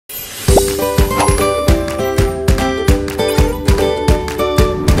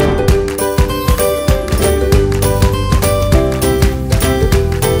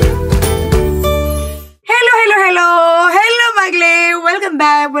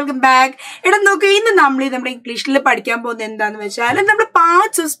welcome back. In English, we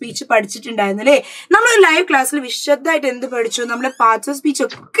parts of speech. We live class, we parts of speech.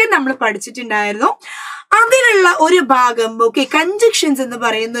 ഒരു ഭാഗം okay കൺജക്ഷൻസ് എന്ന്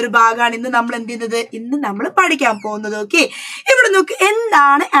പറയുന്ന ഒരു ഭാഗമാണ് ഇന്ന് നമ്മൾ പഠിക്കാൻ പോകുന്നത് ഓക്കേ ഇവിടെ നോക്ക്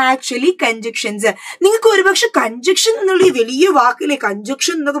എന്താണ് ആക്ച്വലി കൺജക്ഷൻസ് നിങ്ങൾക്ക് ഒരുപക്ഷെ കൺജക്ഷൻ എന്നുള്ള ഈ വലിയ വാക്കിലെ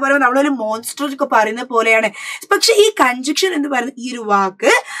കൺജക്ഷൻ എന്നൊക്കെ പറയുമ്പോൾ നമ്മളൊരു മോൺസ്റ്റർ ഒക്കെ പറയുന്ന പോലെയാണ് പക്ഷെ ഈ കൺജക്ഷൻ എന്ന് പറയുന്ന ഈ ഒരു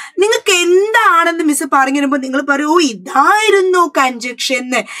വാക്ക് നിങ്ങൾക്ക് എന്താണെന്ന് മിസ് പറഞ്ഞു തരുമ്പോൾ നിങ്ങൾ പറയും ഓ ഇതായിരുന്നു കൺജക്ഷൻ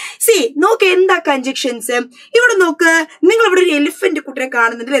സി നോക്ക് എന്താ കൺജക്ഷൻസ് ഇവിടെ നോക്ക് നിങ്ങൾ ഇവിടെ ഒരു എലിഫന്റ് കുട്ടിയെ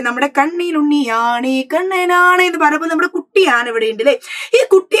കാണുന്നുണ്ടല്ലേ നമ്മുടെ കണ്ണിലുണ്ണിയാണ് കണ്ണനാണ് എന്ന് പറയുമ്പോൾ നമ്മുടെ കുട്ടി ആന ഇവിടെ ഉണ്ടല്ലേ ഈ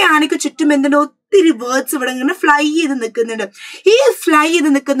കുട്ടി ആനയ്ക്ക് ചുറ്റും എന്തുണ്ടോ ഒത്തിരി വേർഡ്സ് ഇവിടെ ഇങ്ങനെ ഫ്ലൈ ചെയ്ത് നിൽക്കുന്നുണ്ട് ഈ ഫ്ലൈ ചെയ്ത്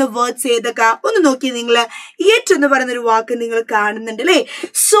നിൽക്കുന്ന വേർഡ്സ് ഏതൊക്കെ ഒന്ന് നോക്കി നിങ്ങൾ യെറ്റ് എന്ന് പറയുന്ന ഒരു വാക്ക് നിങ്ങൾ കാണുന്നുണ്ട് അല്ലേ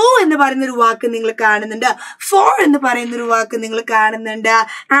സോ എന്ന് പറയുന്ന ഒരു വാക്ക് നിങ്ങൾ കാണുന്നുണ്ട് ഫോർ എന്ന് പറയുന്ന ഒരു വാക്ക് നിങ്ങൾ കാണുന്നുണ്ട്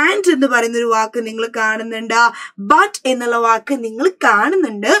ആൻഡ് എന്ന് പറയുന്ന ഒരു വാക്ക് നിങ്ങൾ കാണുന്നുണ്ട് ബട്ട് എന്നുള്ള വാക്ക് നിങ്ങൾ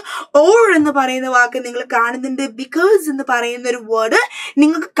കാണുന്നുണ്ട് ഓർ എന്ന് പറയുന്ന വാക്ക് നിങ്ങൾ കാണുന്നുണ്ട് ബിക്കോസ് എന്ന് പറയുന്ന ഒരു വേർഡ്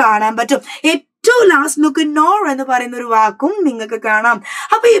നിങ്ങൾക്ക് കാണാൻ പറ്റും ഏറ്റവും ലാസ്റ്റ് നോക്ക് നോർ എന്ന് പറയുന്ന ഒരു വാക്കും നിങ്ങൾക്ക് കാണാം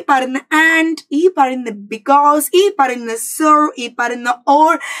അപ്പൊ ഈ പറയുന്ന ആൻഡ് ഈ പറയുന്ന ബിക്കോസ് ഈ പറയുന്ന സോ ഈ പറയുന്ന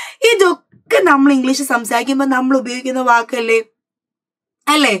ഓർ ഇതൊക്കെ നമ്മൾ ഇംഗ്ലീഷ് സംസാരിക്കുമ്പോൾ നമ്മൾ ഉപയോഗിക്കുന്ന വാക്കല്ലേ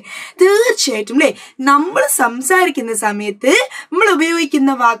അല്ലേ തീർച്ചയായിട്ടും അല്ലേ നമ്മൾ സംസാരിക്കുന്ന സമയത്ത് നമ്മൾ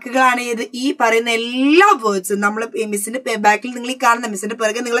ഉപയോഗിക്കുന്ന വാക്കുകളാണ് ഏത് ഈ പറയുന്ന എല്ലാ വേർഡ്സും നമ്മൾ മിസ്സിന്റെ ബാക്കിൽ നിങ്ങൾ കാണുന്ന മിസ്സിന്റെ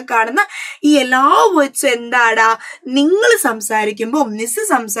പിറകെ നിങ്ങൾ കാണുന്ന ഈ എല്ലാ വേർഡ്സും എന്താടാ നിങ്ങൾ സംസാരിക്കുമ്പോൾ മിസ്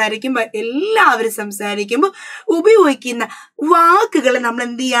സംസാരിക്കുമ്പോൾ എല്ലാവരും സംസാരിക്കുമ്പോൾ ഉപയോഗിക്കുന്ന വാക്കുകൾ നമ്മൾ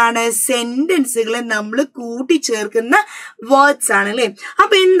എന്ത് ചെയ്യാണ് സെന്റൻസുകൾ നമ്മൾ കൂട്ടിച്ചേർക്കുന്ന വേർഡ്സ് ആണ് അല്ലേ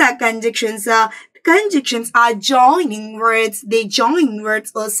അപ്പൊ എന്താ കൺജക്ഷൻസ് Conjunctions are joining words. They join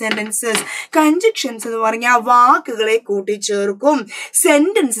words or sentences. Conjunctions എന്ന് പറഞ്ഞാൽ വാക്കുകളെ കൂട്ടിച്ചേർക്കും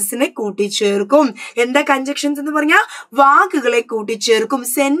സെന്റൻസസിനെ കൂട്ടിച്ചേർക്കും എന്താ conjunctions എന്ന് പറഞ്ഞാൽ വാക്കുകളെ കൂട്ടിച്ചേർക്കും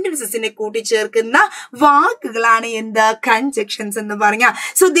സെന്റൻസസിനെ കൂട്ടിച്ചേർക്കുന്ന വാക്കുകളാണ് എന്താ conjunctions എന്ന് പറഞ്ഞാൽ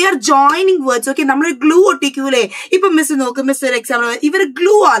so they are joining words okay നമ്മൾ ഗ്ലൂ ഒട്ടിക്കൂലേ ഇപ്പൊ മിസ് നോക്ക് മിസ് ഒരു എക്സാമ്പിൾ ഇവർ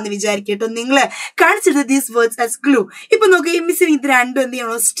ഗ്ലൂ ആണെന്ന് വിചാരിക്കട്ടോ നിങ്ങൾ consider these words as glue ഇപ്പൊ നോക്ക് മിസ്സിന് ഇത് രണ്ടും എന്ത്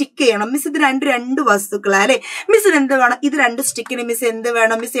ചെയ്യണം സ്റ്റിക്ക് ചെയ്യണം മിസ് ഇത് രണ്ട് വസ്തുക്കളാ അല്ലെ മിസ്സിന് എന്ത് വേണം ഇത് രണ്ട് സ്റ്റിക്കിന് മിസ് എന്ത്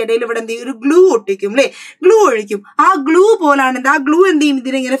വേണം മിസ് ഇടയിൽ ഇവിടെ എന്ത് ചെയ്യും ഒരു ഗ്ലൂ ഒട്ടിക്കും അല്ലെ ഗ്ലൂ ഒഴിക്കും ആ ഗ്ലൂ പോലാണ് ആ ഗ്ലൂ എന്ത് ചെയ്യും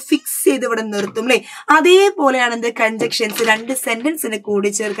ഇതിനെ ഇങ്ങനെ ഫിക്സ് ചെയ്ത് ഇവിടെ നിർത്തും അല്ലെ അതേപോലെയാണ് എന്ത് കൺജക്ഷൻസ് രണ്ട് സെന്റൻസിനെ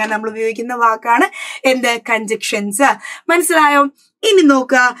കൂടി ചേർക്കാൻ നമ്മൾ ഉപയോഗിക്കുന്ന വാക്കാണ് എന്ത് കൺജക്ഷൻസ് മനസ്സിലായോ ഇനി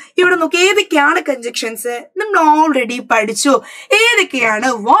നോക്ക ഇവിടെ നോക്ക ഏതൊക്കെയാണ് കൺജക്ഷൻസ് നമ്മൾ ഓൾറെഡി പഠിച്ചു ഏതൊക്കെയാണ്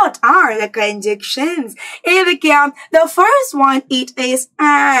വാട്ട് ആർ ദ കൺജക്ഷൻസ് ഏതൊക്കെയാ the first one it is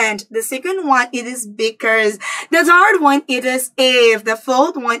and the second one it is because the third one it is if the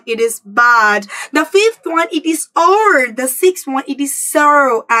fourth one it is but the fifth one it is or the sixth one it is so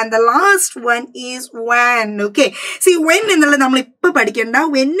and the last one is when okay see when എന്നുള്ളത് നമ്മൾ ഇപ്പൊ പഠിക്കണ്ട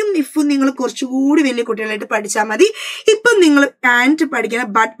whenഉം ifഉം നിങ്ങൾ കുറച്ചുകൂടി വലിയ കുട്ടികളായിട്ട് പഠിച്ചാൽ മതി ഇപ്പൊ നിങ്ങൾ and പഠിക്കണം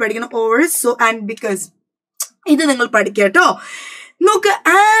but പഠിക്കണം or so and because ഇത് നിങ്ങൾ പഠിക്കട്ടോ നോക്ക്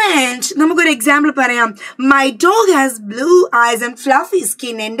and നമുക്കൊരു എക്സാമ്പിൾ പറയാം my dog has blue eyes and fluffy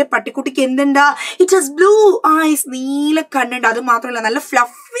skin എന്റെ പട്ടിക്കുട്ടിക്ക് എന്തുണ്ടാ it has blue eyes നീല കണ്ണുണ്ട് അത് മാത്രമല്ല നല്ല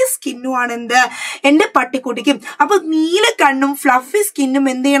ഫ്ലഫി സ്കിന്നും ആണ് എന്ത് എന്റെ പട്ടിക്കുട്ടിക്കും അപ്പൊ നീല കണ്ണും ഫ്ലഫി സ്കിന്നും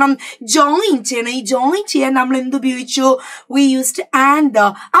എന്ത് ചെയ്യണം ജോയിൻ ചെയ്യണം ഈ ജോയിൻ ചെയ്യാൻ നമ്മൾ എന്ത് ഉപയോഗിച്ചു we used and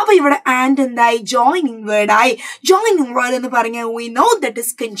അപ്പൊ ഇവിടെ and എന്തായി ജോയിനിങ് വേർഡ് ആയി ജോയിനിങ് വേർഡ് എന്ന് പറഞ്ഞാൽ we know that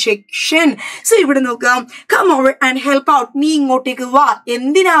is conjunction so ഇവിടെ നോക്കാം come over and help out നീ ഇങ്ങോട്ടേക്ക് വാ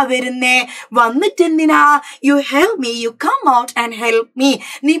എന്തിനാ വരുന്നേ വന്നിട്ട് എന്തിനാ you help me you come out and help me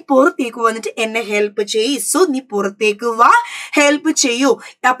നീ പുറത്തേക്ക് വന്നിട്ട് എന്നെ ഹെൽപ്പ് ചെയ്യ് സോ നീ പുറത്തേക്ക് വാ ഹെൽപ്പ് ചെയ്യൂ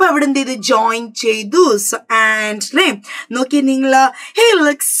അപ്പൊ അവിടെ എന്ത് ചെയ്തു ജോയിൻ ചെയ്തു സോ ആൻഡ് അല്ലേ നോക്കി നിങ്ങൾ he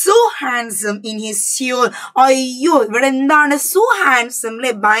looks so handsome in his suit അയ്യോ ഇവിടെ എന്താണ് so handsome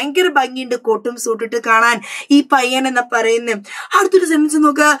അല്ലേ ഭയങ്കര ഭംഗിയുണ്ട് കോട്ടും സൂട്ടിട്ട് കാണാൻ ഈ പയ്യൻ എന്ന് പറയുന്നത് അടുത്തൊരു സെന്റൻസ്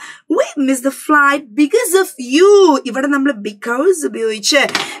നോക്ക we missed the flight because of you ഇവിടെ നമ്മൾ because ഉപയോഗിച്ച്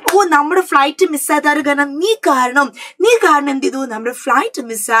ഓ നമ്മുടെ ഫ്ലൈറ്റ് മിസ്സായത് കാരണം നീ കാരണം എന്ത് ചെയ്തു നമ്മുടെ ഫ്ലൈറ്റ്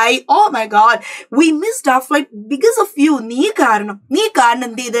മിസ്സായി oh my God we missed our flight because of you നീ കാരണം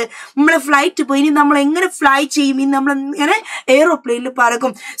എന്ത് ചെയ്ത് നമ്മളെ ഫ്ലൈറ്റ് പോയി ഇനി നമ്മൾ എങ്ങനെ ഫ്ലൈ ചെയ്യും ഇനി നമ്മൾ ഇങ്ങനെ എയറോപ്ലെയിനിൽ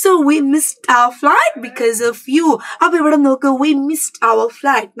പറക്കും so we missed our flight because of you അപ്പൊ ഇവിടെ നോക്ക് we missed our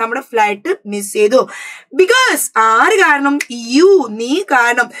flight നമ്മുടെ ഫ്ലൈറ്റ് മിസ് ചെയ്തു because ആര് കാരണം you നീ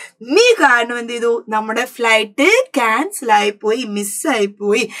കാരണം എന്ത് ചെയ്തു നമ്മുടെ ഫ്ലൈറ്റ് ക്യാൻസൽ ആയി പോയി മിസ്സായി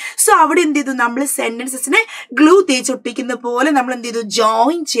പോയി സോ അവിടെ എന്ത് ചെയ്തു നമ്മൾ സെന്റൻസസിനെ ഗ്ലൂ തേച്ചൊട്ടിക്കുന്ന പോലെ നമ്മൾ എന്ത് ചെയ്തു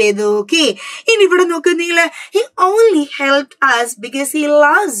ജോയിൻ ചെയ്തു ഓക്കെ ഇനി ഇവിടെ നോക്ക് നിങ്ങൾ he only helped us because he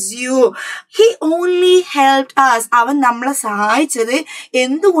loves you. He only helped us. അവൻ നമ്മളെ സഹായിച്ചത്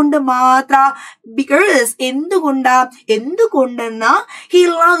എന്തുകൊണ്ട് മാത്രം? Because എന്തുകൊണ്ടെന്നാ he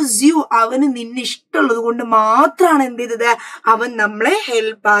loves you. അവന് നിന്നെ ഇഷ്ടമുള്ളത് കൊണ്ട് മാത്രമാണ് എന്ത് ചെയ്തത്? അവൻ നമ്മളെ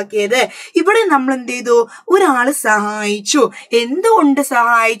ഹെൽപ്പ് ആക്കിയത്. ഇവിടെ നമ്മൾ എന്ത് ചെയ്തു? ഒരാള് സഹായിച്ചു. എന്തുകൊണ്ട്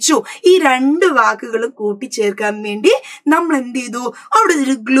സഹായിച്ചു? ഈ രണ്ട് വാക്കുകളും കൂട്ടിച്ചേർക്കാൻ വേണ്ടി നമ്മൾ എന്ത് ചെയ്തു? അവിടെ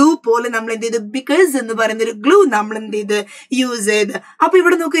ഒരു ഗ്ലൂ പോലെ നമ്മൾ എന്ത് ചെയ്തു? ബിക്കോസ് എന്ന് പറയുന്ന ഒരു ഗ്ലൂ നമ്മൾ എന്ത് ചെയ്ത് യൂസ് ചെയ്ത്. അപ്പൊ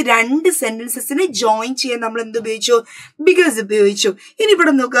ഇവിടെ നോക്ക്, രണ്ട് സെന്റൻസസിനെ ജോയിൻ ചെയ്യാൻ നമ്മൾ എന്ത് ഉപയോഗിച്ചു? ബിക്കോസ് ഉപയോഗിച്ചു. ഇനി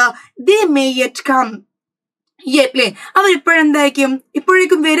ഇവിടെ നോക്കുക, they may yet come. യറ്റ്ല്ലേ, അവർ ഇപ്പോഴെന്തായിരിക്കും?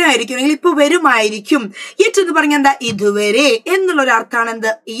 ഇപ്പോഴേക്കും വരുമായിരിക്കും, അല്ലെങ്കിൽ ഇപ്പൊ വരുമായിരിക്കും. യെറ്റ് എന്ന് പറഞ്ഞാൽ എന്താ? ഇതുവരെ എന്നുള്ള ഒരു അർത്ഥമാണ് എന്ത്?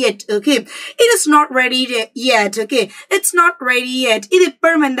 Yet. Okay, it is not ready yet. Okay, it's not ready yet. ഇത്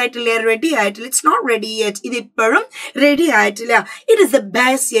ഇപ്പോഴും എന്തായിട്ടില്ല? റെഡി ആയിട്ടില്ല. It's not ready yet. ഇത് ഇപ്പോഴും റെഡി ആയിട്ടില്ല. It is the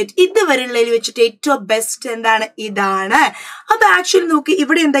best yet. ഇതുവരെയുള്ളതിൽ വെച്ചിട്ട് ഏറ്റവും ബെസ്റ്റ് എന്താണ്? ഇതാണ്. അപ്പൊ ആക്ച്വലി നോക്കി,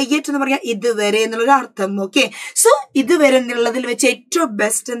 ഇവിടെ എന്താ? യെറ്റ് എന്ന് പറഞ്ഞാൽ ഇതുവരെ എന്നുള്ളൊരു അർത്ഥം. ഓക്കെ, സോ ഇതുവരെ എന്നുള്ളതിൽ വെച്ച് ഏറ്റവും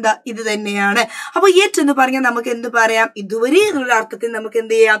ബെസ്റ്റ് എന്താ? ഇത് തന്നെയാണ്. അപ്പൊ യെറ്റ് എന്ന് പറഞ്ഞാൽ നമുക്ക് എന്ത് പറയാം? ഇതുവരെ എന്നുള്ള അർത്ഥത്തിൽ നമുക്ക്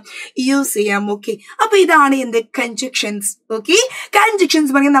എന്ത് ചെയ്യാം? യൂസ് ചെയ്യാം. ഓക്കെ, അപ്പൊ ഇതാണ് എന്ത്? കൺജക്ഷൻസ്. ഓക്കെ,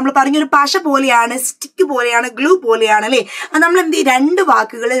 കൺജക്ഷൻസ് പറഞ്ഞാൽ നമ്മൾ പറഞ്ഞൊരു പശ പോലെയാണ്, സ്റ്റിക്ക് പോലെയാണ്, ഗ്ലൂ പോലെയാണ് അല്ലെ. നമ്മൾ എന്ത് ചെയ്യും? രണ്ട്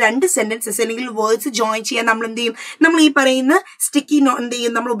വാക്കുകൾ, രണ്ട് സെന്റൻസസ് അല്ലെങ്കിൽ വേർഡ്സ് ജോയിൻ ചെയ്യാൻ നമ്മൾ എന്ത് ചെയ്യും? നമ്മൾ ഈ പറയുന്ന സ്റ്റിക്കി എന്ത്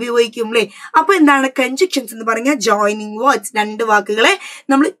ചെയ്യും? നമ്മൾ ഉപയോഗിക്കും അല്ലെ. അപ്പൊ എന്താണ് കൺജക്ഷൻസ് എന്ന് പറഞ്ഞാൽ? Joining words. രണ്ട് വാക്കുകളെ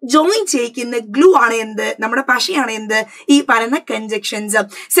നമ്മൾ ജോയിൻ ചെയ്യിക്കുന്ന ഗ്ലൂ ആണ് എന്ത്? നമ്മുടെ പശയാണ് എന്ത്? ഈ പറയുന്ന കൺജക്ഷൻസ്.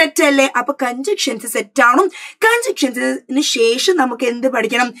 സെറ്റ് അല്ലേ? അപ്പൊ കൺജക്ഷൻസ് സെറ്റ് ആണോ? കൺജക്ഷൻസിന് ശേഷം നമുക്ക് എന്ത്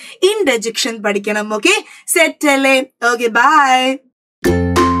പഠിക്കണം? ഇന്റർജെക്ഷൻ പഠിക്കണം. ഓക്കെ, സെറ്റ് അല്ലേ? Okay, by.